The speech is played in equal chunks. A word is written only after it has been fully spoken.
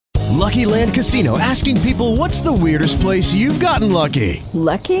Lucky Land Casino, asking people, what's the weirdest place you've gotten lucky?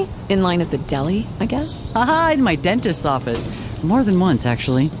 Lucky? In line at the deli, I guess? Aha, in my dentist's office. More than once,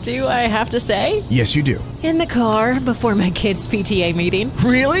 actually. Do I have to say? Yes, you do. In the car before my kids' PTA meeting.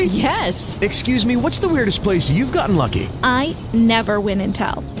 Really? Yes. Excuse me, what's the weirdest place you've gotten lucky? I never win and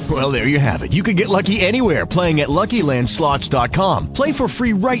tell. Well, there you have it. You can get lucky anywhere, playing at LuckyLandSlots.com. Play for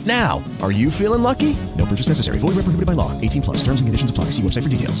free right now. Are you feeling lucky? No purchase necessary. Void where prohibited by law. 18 plus. Terms and conditions apply. See website for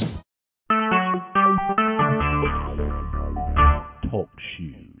details. Talk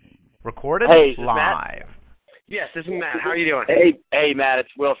shoes. Recorded live. Matt? Yes, this is Matt. How are you doing? Hey, Matt. It's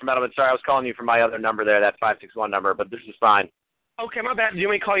Will from Edelman. Sorry, I was calling you from my other number there, that 561 number, but this is fine. Okay, my bad. Do you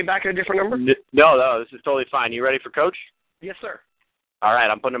want me to call you back at a different number? No, this is totally fine. You ready for Coach? Yes, sir. All right,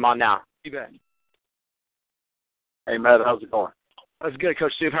 I'm putting him on now. You bet. Hey, Matt, how's it going? That's good,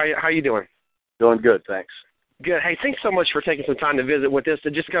 Coach Stoops. How you doing? Doing good, thanks. Good. Hey, thanks so much for taking some time to visit with us.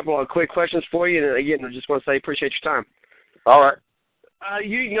 Just a couple of quick questions for you, and again, I just want to say appreciate your time. All right.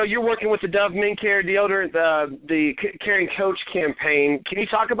 You're working with the Dove Men Care deodorant, the Caring Coach campaign. Can you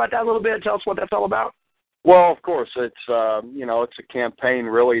talk about that a little bit? Tell us what that's all about. Well, of course, it's it's a campaign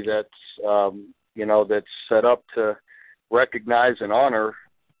really that's set up to recognize and honor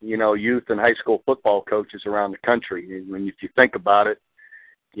youth and high school football coaches around the country. When if you think about it,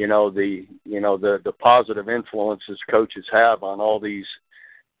 the positive influences coaches have on all these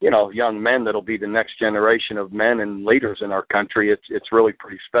young men that'll be the next generation of men and leaders in our country. It's really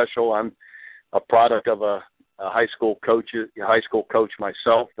pretty special. I'm a product of a high school coach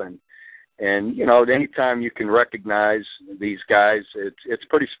myself, and anytime you can recognize these guys, it's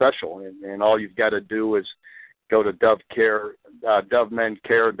pretty special. And all you've got to do is go to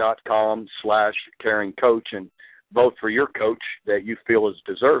dovemencare.com/caringcoach and vote for your coach that you feel is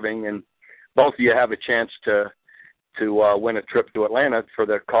deserving, and both of you have a chance to win a trip to Atlanta for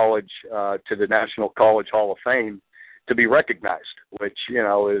the college, to the National College Hall of Fame, to be recognized, which,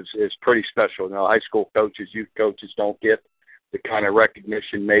 is pretty special. High school coaches, youth coaches don't get the kind of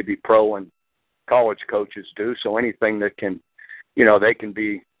recognition maybe pro and college coaches do. So anything that can, they can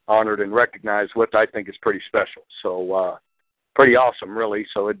be honored and recognized with, I think is pretty special. So pretty awesome, really.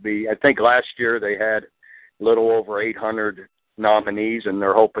 So I think last year they had a little over 800 nominees, and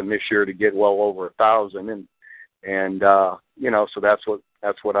they're hoping this year to get well over 1,000. And so that's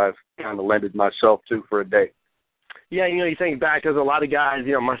what I've kind of lended myself to for a day. Yeah, you think back, there's a lot of guys,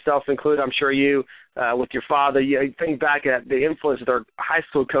 myself included, I'm sure you, with your father, you think back at the influence that their high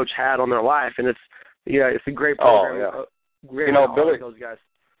school coach had on their life, and it's a great program. Oh, yeah. Those guys.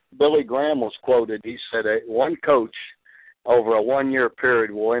 Billy Graham was quoted. He said, one coach over a 1-year period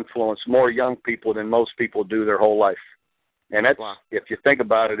will influence more young people than most people do their whole life. And that's, wow. If you think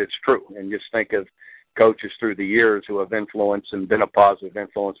about it, it's true. And just think of coaches through the years who have influenced and been a positive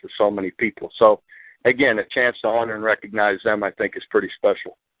influence for so many people. So, again, a chance to honor and recognize them, I think, is pretty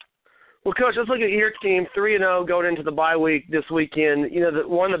special. Well, Coach, let's look at your team, 3-0 going into the bye week this weekend.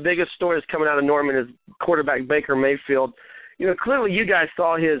 One of the biggest stories coming out of Norman is quarterback Baker Mayfield. Clearly you guys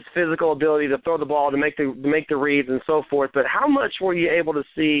saw his physical ability to throw the ball, to make the reads and so forth, but how much were you able to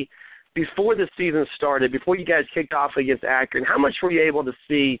see before the season started, before you guys kicked off against Akron? How much were you able to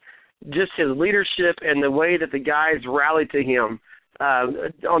see just his leadership and the way that the guys rallied to him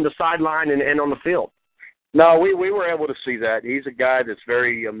on the sideline and on the field? No, we were able to see that. He's a guy that's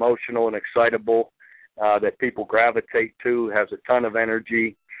very emotional and excitable, that people gravitate to, has a ton of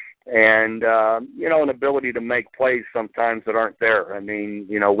energy, and, an ability to make plays sometimes that aren't there. I mean,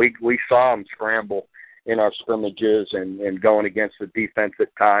 we saw him scramble in our scrimmages and going against the defense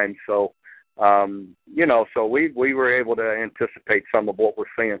at times. So, so we were able to anticipate some of what we're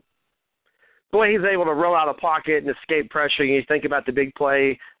seeing. Boy, he's able to roll out a pocket and escape pressure. You think about the big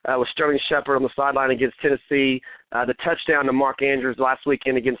play with Sterling Shepard on the sideline against Tennessee, the touchdown to Mark Andrews last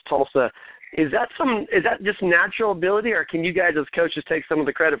weekend against Tulsa. Is that just natural ability, or can you guys as coaches take some of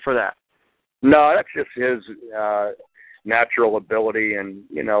the credit for that? No, that's just his natural ability and,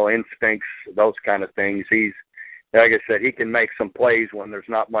 instincts, those kind of things. He's, like I said, he can make some plays when there's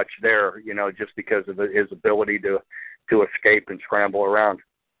not much there, just because of his ability to escape and scramble around.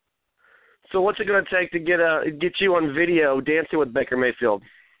 So what's it going to take to get you on video dancing with Baker Mayfield?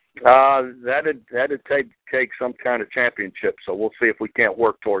 That'd take some kind of championship, so we'll see if we can't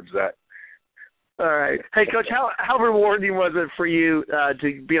work towards that. All right. Hey, Coach, how rewarding was it for you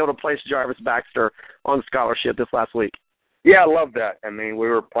to be able to place Jarvis Baxter on scholarship this last week? Yeah, I love that. I mean, we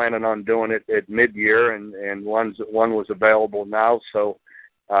were planning on doing it at mid-year, and one was available now. So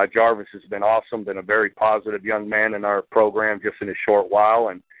Jarvis has been awesome, been a very positive young man in our program just in a short while,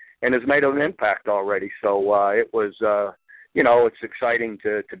 and has made an impact already. So it was it's exciting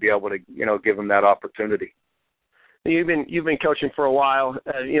to be able to, give them that opportunity. You've been coaching for a while,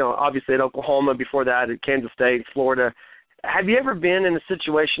 obviously at Oklahoma, before that at Kansas State, Florida. Have you ever been in a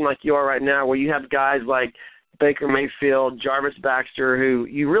situation like you are right now where you have guys like Baker Mayfield, Jarvis Baxter, who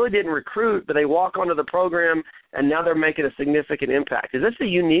you really didn't recruit, but they walk onto the program and now they're making a significant impact? Is this a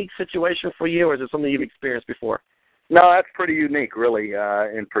unique situation for you, or is it something you've experienced before? No, that's pretty unique, really.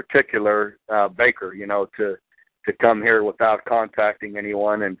 In particular, Baker, to come here without contacting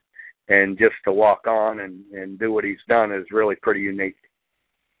anyone and just to walk on and do what he's done is really pretty unique.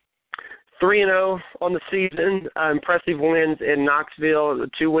 3-0 on the season, impressive wins in Knoxville,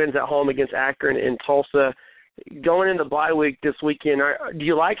 2 wins at home against Akron and Tulsa. Going into bye week this weekend, do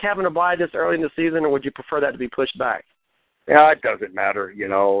you like having a bye this early in the season, or would you prefer that to be pushed back? Yeah, it doesn't matter. You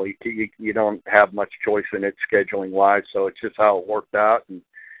don't have much choice in it scheduling-wise, so it's just how it worked out.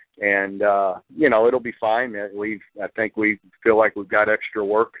 And it'll be fine. I think we feel like we've got extra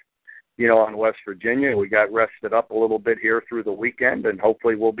work, on West Virginia. We got rested up a little bit here through the weekend, and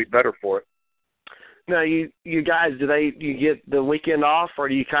hopefully we'll be better for it. Now, you guys, do you get the weekend off, or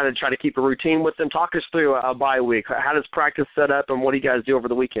do you kind of try to keep a routine with them? Talk us through a bye week. How does practice set up, and what do you guys do over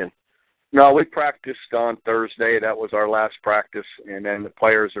the weekend? No, we practiced on Thursday. That was our last practice, and then the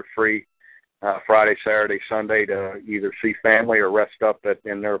players are free Friday, Saturday, Sunday to either see family or rest up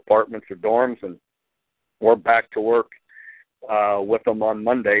in their apartments or dorms, and we're back to work with them on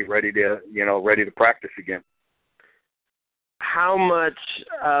Monday, ready to practice again. How much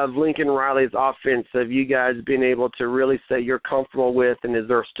of Lincoln Riley's offense have you guys been able to really say you're comfortable with, and is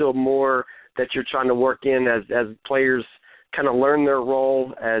there still more that you're trying to work in as players kind of learn their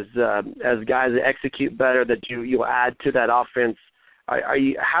role, as guys execute better, that you add to that offense?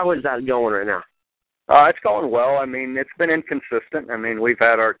 How is that going right now? It's going well. I mean, it's been inconsistent. I mean, we've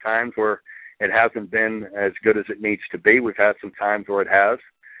had our times where it hasn't been as good as it needs to be. We've had some times where it has.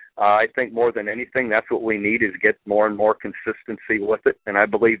 I think more than anything, that's what we need, is get more and more consistency with it, and I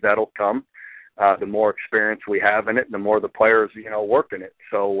believe that'll come. The more experience we have in it, the more the players, work in it.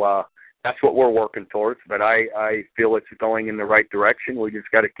 So that's what we're working towards, but I feel it's going in the right direction. We just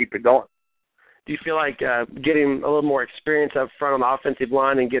got to keep it going. Do you feel like getting a little more experience up front on the offensive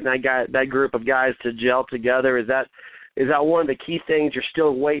line and getting that group of guys to gel together, is that one of the key things you're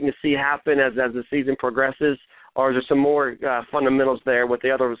still waiting to see happen as the season progresses, or is there some more fundamentals there with the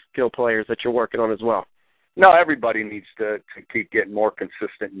other skill players that you're working on as well? No, everybody needs to keep getting more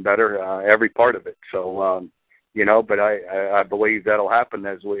consistent and better, every part of it. So, but I believe that'll happen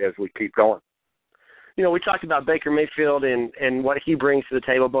as we keep going. We talked about Baker Mayfield and what he brings to the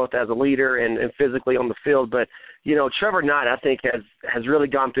table, both as a leader and physically on the field. But, Trevor Knight, I think, has really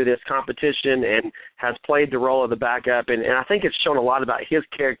gone through this competition and has played the role of the backup. And I think it's shown a lot about his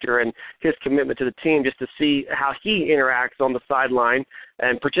character and his commitment to the team, just to see how he interacts on the sideline,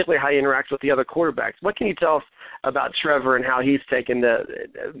 and particularly how he interacts with the other quarterbacks. What can you tell us about Trevor and how he's taken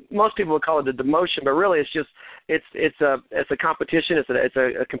most people would call it the demotion, but really it's a competition. It's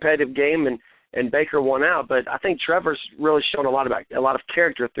a competitive game, and Baker won out, but I think Trevor's really shown a lot of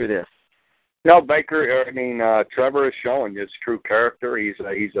character through this. No, Trevor is showing his true character. He's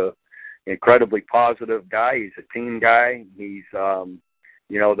a incredibly positive guy. He's a team guy. He's, though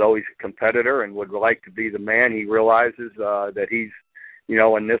he's a competitor and would like to be the man, he realizes that he's,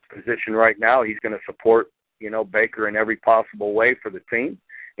 in this position right now, he's going to support, Baker in every possible way for the team.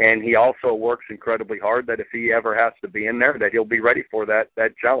 And he also works incredibly hard that if he ever has to be in there, that he'll be ready for that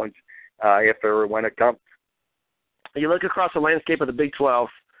challenge. If or when it comes. You look across the landscape of the Big 12,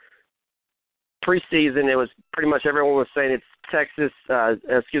 preseason, it was pretty much everyone was saying it's Texas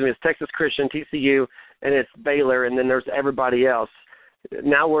Christian, TCU, and it's Baylor, and then there's everybody else.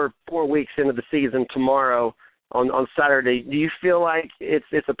 Now we're 4 weeks into the season tomorrow on Saturday. Do you feel like it's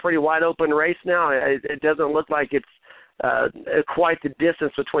a pretty wide open race now? It doesn't look like it's quite the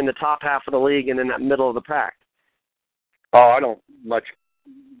distance between the top half of the league and then that middle of the pack. Oh, I don't much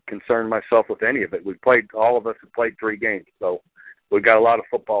concern myself with any of it. All of us have played 3 games, so we've got a lot of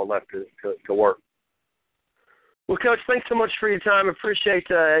football left to work. Well, Coach, thanks so much for your time. Appreciate,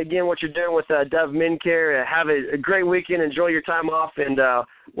 again, what you're doing with Dove MenCare. Have a great weekend. Enjoy your time off, and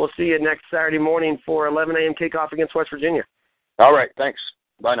we'll see you next Saturday morning for 11 a.m. kickoff against West Virginia. All right, thanks.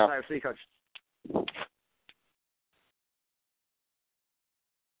 Bye now. All right, see you, Coach.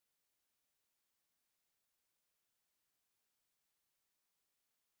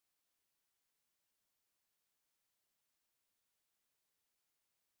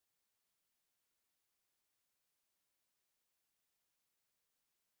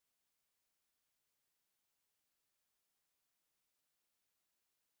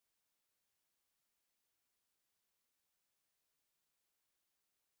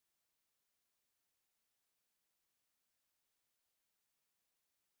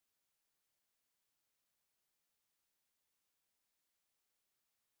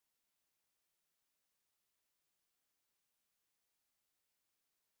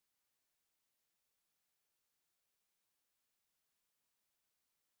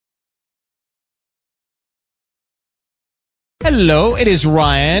 Hello, it is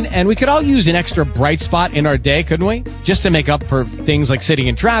Ryan, and we could all use an extra bright spot in our day, couldn't we? Just to make up for things like sitting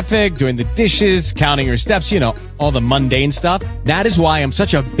in traffic, doing the dishes, counting your steps, all the mundane stuff. That is why I'm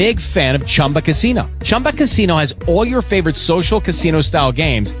such a big fan of Chumba Casino. Chumba Casino has all your favorite social casino-style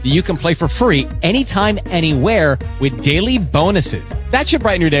games that you can play for free anytime, anywhere with daily bonuses. That should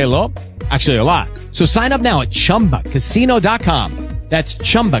brighten your day a little. Actually, a lot. So sign up now at ChumbaCasino.com. That's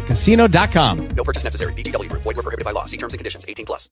ChumbaCasino.com. No purchase necessary. VGW Group. Void where prohibited by law. See terms and conditions. 18+.